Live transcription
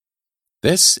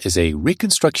This is a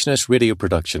Reconstructionist radio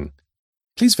production.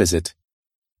 Please visit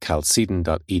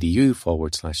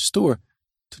chalcedon.edu/store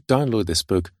to download this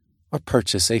book or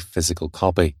purchase a physical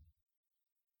copy.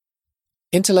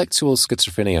 Intellectual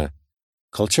Schizophrenia,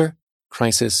 Culture,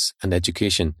 Crisis and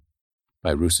Education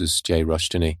by Rousas J.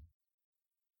 Rushdoony.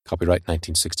 Copyright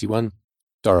 1961,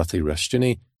 Dorothy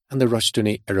Rushdoony and the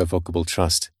Rushdoony Irrevocable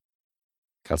Trust.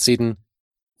 Chalcedon,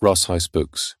 Ross House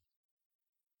Books.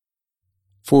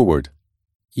 Forward.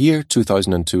 Year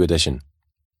 2002 edition.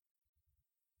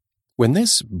 When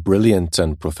this brilliant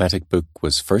and prophetic book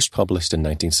was first published in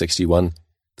 1961,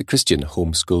 the Christian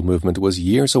homeschool movement was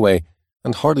years away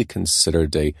and hardly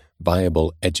considered a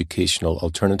viable educational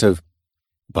alternative.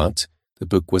 But the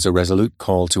book was a resolute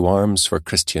call to arms for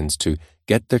Christians to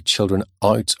get their children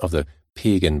out of the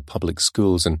pagan public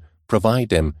schools and provide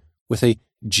them with a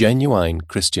genuine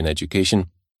Christian education,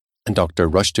 and Dr.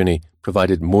 Rushdoony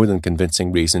provided more than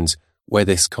convincing reasons why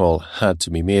this call had to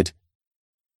be made.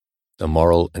 The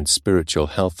moral and spiritual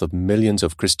health of millions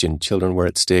of Christian children were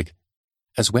at stake,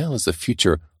 as well as the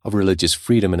future of religious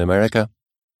freedom in America.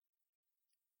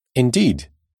 Indeed,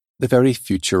 the very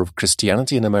future of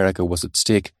Christianity in America was at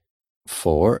stake,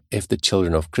 for if the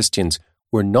children of Christians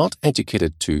were not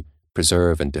educated to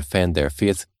preserve and defend their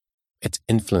faith, its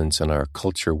influence on our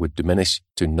culture would diminish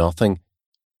to nothing.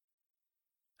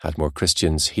 Had more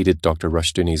Christians heeded Dr.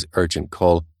 Rushdoony's urgent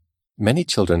call, many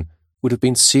children would have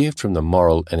been saved from the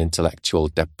moral and intellectual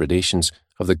depredations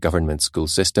of the government school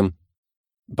system.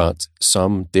 But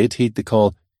some did heed the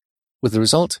call, with the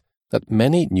result that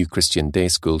many new Christian day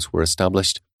schools were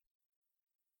established.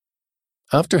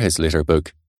 After his later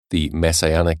book, The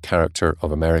Messianic Character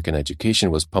of American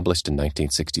Education, was published in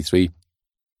 1963,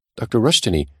 Dr.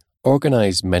 Rushdoony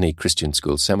organized many Christian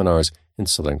school seminars in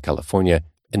Southern California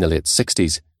in the late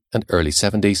 60s and early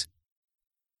 70s.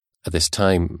 At this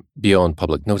time, beyond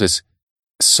public notice,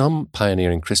 some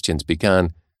pioneering Christians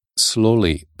began,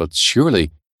 slowly but surely,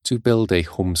 to build a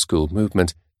homeschool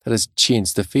movement that has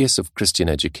changed the face of Christian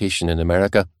education in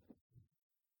America.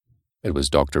 It was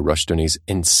Dr. Rushdoony's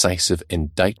incisive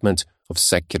indictment of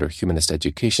secular humanist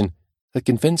education that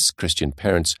convinced Christian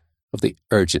parents of the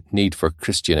urgent need for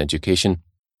Christian education.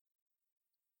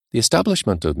 The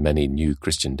establishment of many new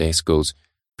Christian day schools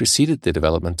preceded the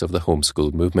development of the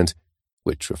homeschool movement,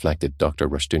 which reflected Dr.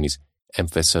 Rushdoony's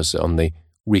emphasis on the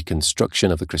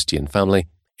reconstruction of the Christian family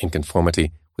in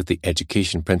conformity with the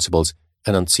education principles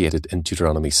enunciated in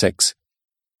Deuteronomy 6.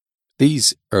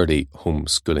 These early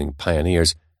homeschooling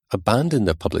pioneers abandoned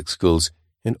the public schools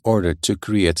in order to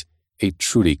create a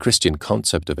truly Christian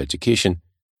concept of education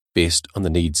based on the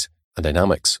needs and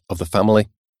dynamics of the family.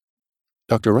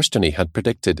 Dr. Rushdoony had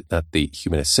predicted that the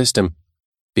humanist system,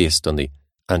 based on the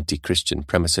anti-Christian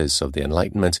premises of the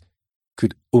Enlightenment,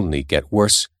 could only get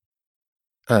worse.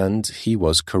 And he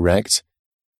was correct.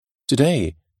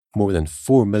 Today, more than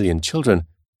 4 million children,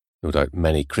 no doubt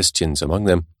many Christians among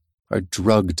them, are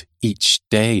drugged each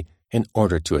day in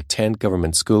order to attend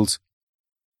government schools.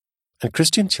 And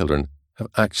Christian children have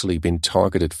actually been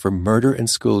targeted for murder in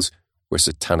schools where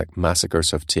satanic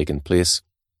massacres have taken place.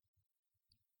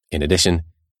 In addition,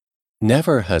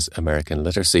 never has American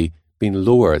literacy been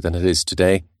lower than it is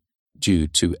today, due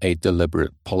to a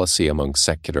deliberate policy among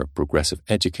secular progressive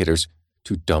educators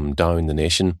to dumb down the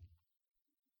nation.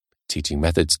 Teaching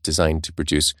methods designed to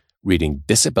produce reading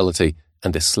disability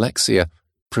and dyslexia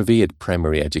pervade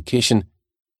primary education,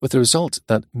 with the result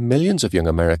that millions of young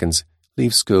Americans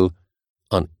leave school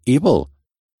unable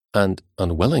and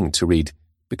unwilling to read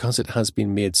because it has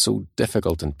been made so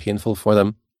difficult and painful for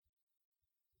them.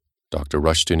 Dr.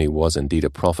 Rushdoony was indeed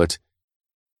a prophet.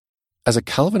 As a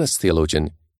Calvinist theologian,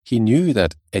 he knew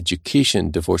that education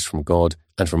divorced from God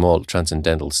and from all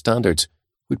transcendental standards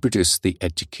would produce the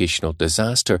educational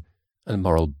disaster and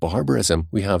moral barbarism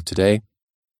we have today.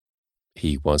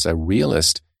 He was a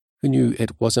realist who knew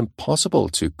it was impossible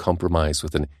to compromise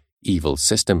with an evil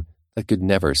system that could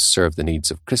never serve the needs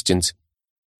of Christians,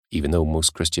 even though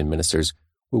most Christian ministers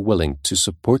were willing to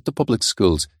support the public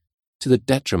schools to the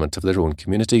detriment of their own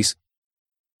communities.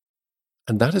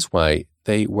 And that is why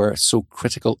they were so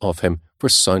critical of him for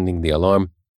sounding the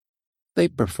alarm. They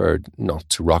preferred not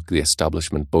to rock the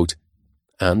establishment boat,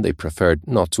 and they preferred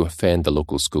not to offend the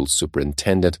local school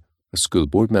superintendent or school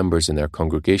board members in their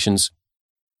congregations.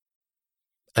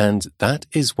 And that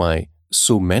is why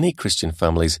so many Christian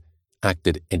families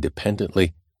acted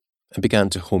independently and began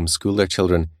to homeschool their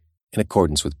children in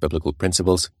accordance with biblical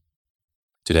principles.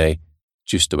 Today,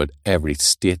 just about every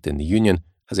state in the Union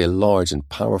has a large and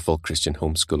powerful Christian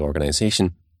homeschool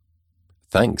organization,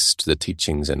 thanks to the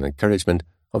teachings and encouragement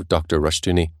of Dr.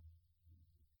 Rushdoony.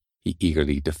 He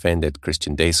eagerly defended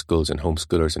Christian day schools and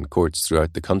homeschoolers in courts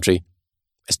throughout the country,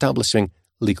 establishing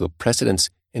legal precedents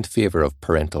in favour of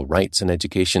parental rights in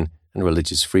education and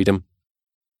religious freedom.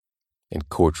 In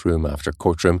courtroom after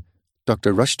courtroom,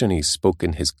 Dr. Rushdoony spoke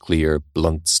in his clear,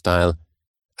 blunt style,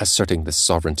 asserting the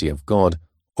sovereignty of God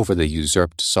over the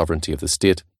usurped sovereignty of the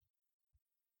state.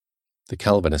 The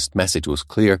Calvinist message was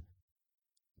clear.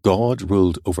 God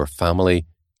ruled over family,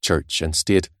 church and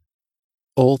state.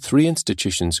 All three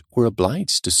institutions were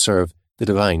obliged to serve the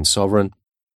divine sovereign.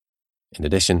 In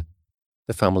addition,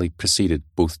 the family preceded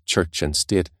both church and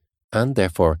state, and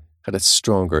therefore had a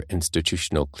stronger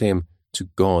institutional claim to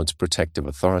God's protective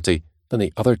authority than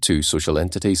the other two social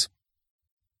entities.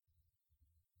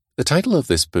 The title of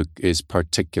this book is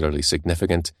particularly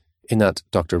significant in that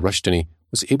Dr. Rushdoony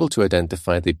was able to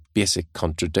identify the basic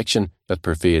contradiction that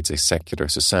pervades a secular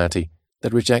society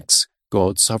that rejects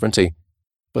God's sovereignty,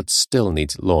 but still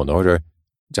needs law and order,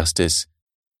 justice,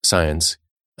 science,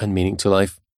 and meaning to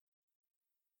life.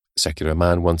 Secular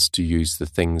man wants to use the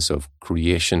things of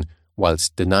creation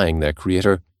whilst denying their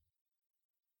creator.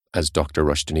 As Dr.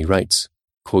 Rushdoony writes,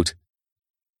 quote,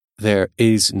 "There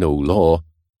is no law,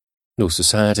 no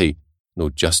society, no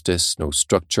justice, no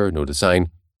structure, no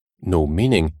design, no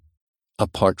meaning,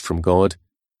 apart from God,"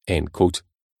 end quote.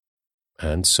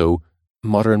 And so,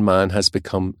 modern man has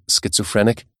become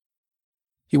schizophrenic.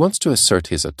 He wants to assert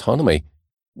his autonomy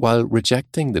while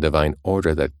rejecting the divine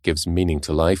order that gives meaning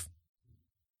to life.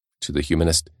 To the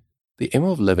humanist, the aim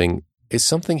of living is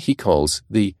something he calls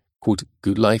the, quote,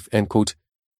 "good life," end quote.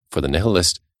 For the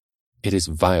nihilist, it is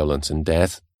violence and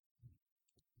death.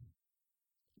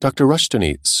 Dr.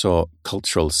 Rushdoony saw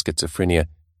cultural schizophrenia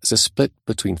as a split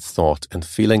between thought and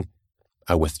feeling,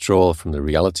 a withdrawal from the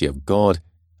reality of God,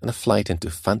 and a flight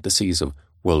into fantasies of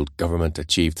world government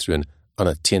achieved through an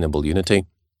unattainable unity.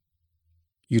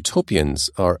 Utopians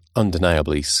are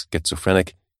undeniably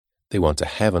schizophrenic. They want a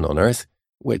heaven on earth,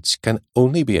 which can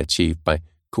only be achieved by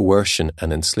coercion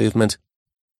and enslavement.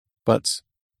 But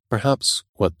perhaps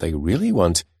what they really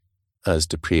want, as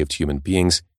depraved human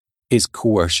beings, is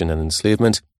coercion and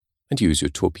enslavement, and use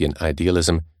utopian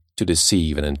idealism to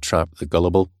deceive and entrap the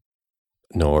gullible.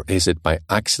 Nor is it by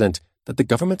accident that the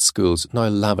government schools now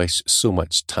lavish so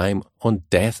much time on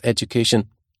death education,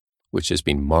 which has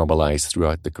been marbleized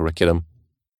throughout the curriculum.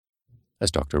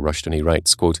 As Dr. Rushdoony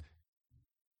writes, quote,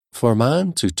 "For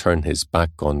man to turn his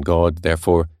back on God,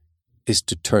 therefore, is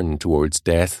to turn towards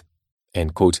death,"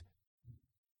 end quote.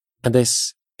 And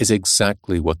this is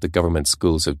exactly what the government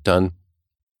schools have done.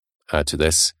 Add to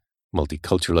this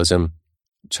multiculturalism,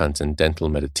 transcendental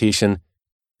meditation,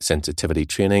 sensitivity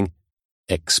training,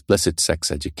 explicit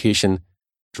sex education,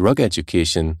 drug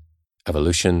education,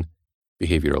 evolution,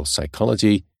 behavioral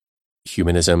psychology,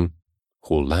 humanism,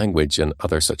 whole language and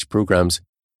other such programs,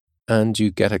 and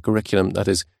you get a curriculum that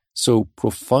is so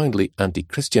profoundly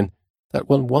anti-Christian that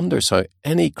one wonders how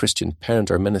any Christian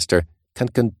parent or minister can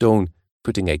condone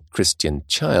putting a Christian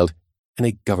child in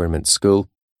a government school.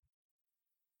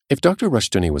 If Dr.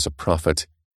 Rushdoony was a prophet,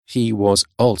 he was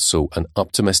also an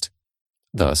optimist.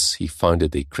 Thus, he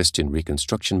founded the Christian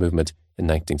Reconstruction movement in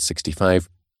 1965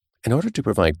 in order to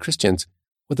provide Christians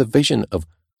with a vision of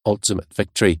ultimate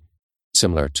victory,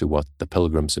 similar to what the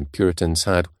Pilgrims and Puritans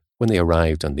had when they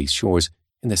arrived on these shores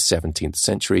in the 17th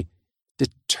century,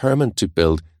 determined to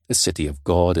build the city of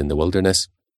God in the wilderness.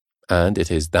 And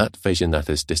it is that vision that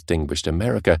has distinguished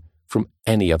America from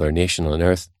any other nation on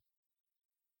earth.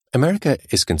 America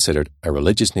is considered a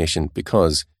religious nation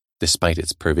because, despite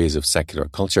its pervasive secular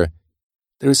culture,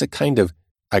 there is a kind of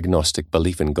agnostic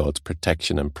belief in God's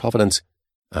protection and providence,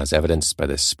 as evidenced by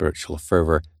the spiritual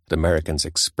fervour that Americans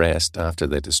expressed after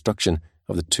the destruction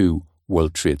of the two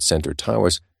World Trade Center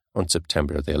towers on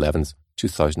September the 11th,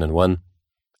 2001,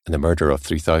 and the murder of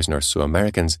 3,000 or so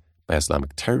Americans by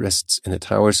Islamic terrorists in the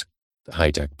towers, the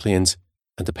hijacked planes,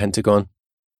 and the Pentagon.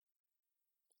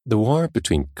 The war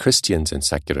between Christians and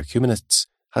secular humanists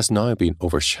has now been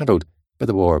overshadowed by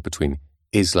the war between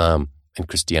Islam and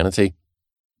Christianity.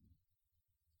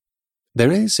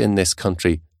 There is in this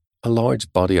country a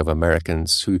large body of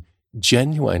Americans who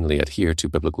genuinely adhere to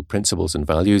biblical principles and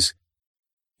values.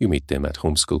 You meet them at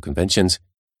homeschool conventions,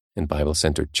 in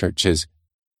Bible-centered churches,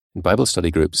 in Bible study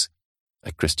groups,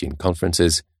 at Christian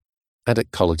conferences, and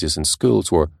at colleges and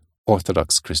schools where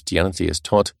Orthodox Christianity is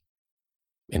taught.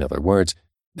 In other words,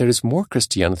 there is more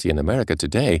Christianity in America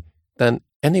today than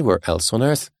anywhere else on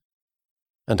earth.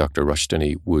 And Dr.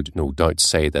 Rushdoony would no doubt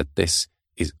say that this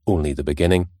is only the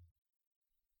beginning.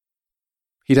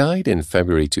 He died in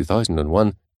February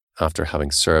 2001 after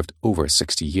having served over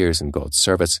 60 years in God's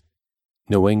service,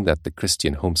 knowing that the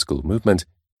Christian homeschool movement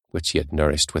which he had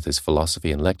nourished with his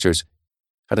philosophy and lectures,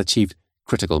 had achieved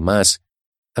critical mass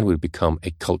and would become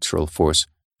a cultural force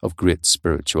of great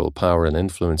spiritual power and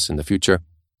influence in the future.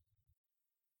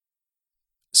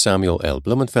 Samuel L.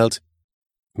 Blumenfeld,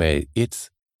 May 8th,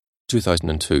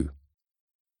 2002.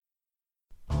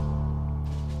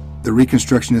 The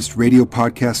Reconstructionist Radio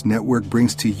Podcast Network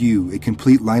brings to you a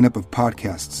complete lineup of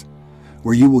podcasts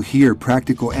where you will hear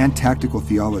practical and tactical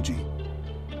theology.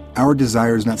 Our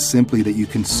desire is not simply that you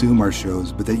consume our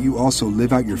shows, but that you also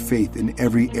live out your faith in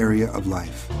every area of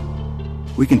life.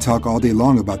 We can talk all day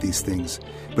long about these things,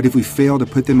 but if we fail to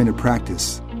put them into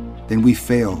practice, then we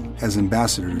fail as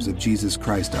ambassadors of Jesus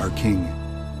Christ, our King.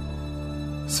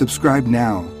 Subscribe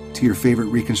now to your favorite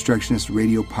Reconstructionist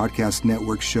Radio Podcast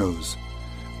Network shows,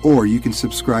 or you can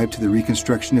subscribe to the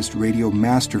Reconstructionist Radio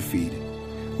Master Feed,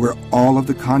 where all of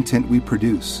the content we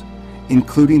produce,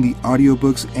 including the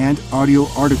audiobooks and audio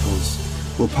articles,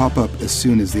 will pop up as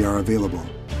soon as they are available.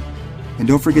 And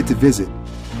don't forget to visit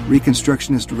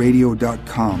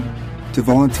ReconstructionistRadio.com to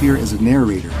volunteer as a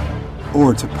narrator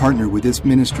or to partner with this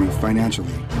ministry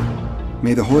financially.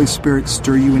 May the Holy Spirit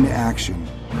stir you into action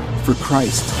for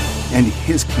Christ and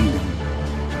His kingdom.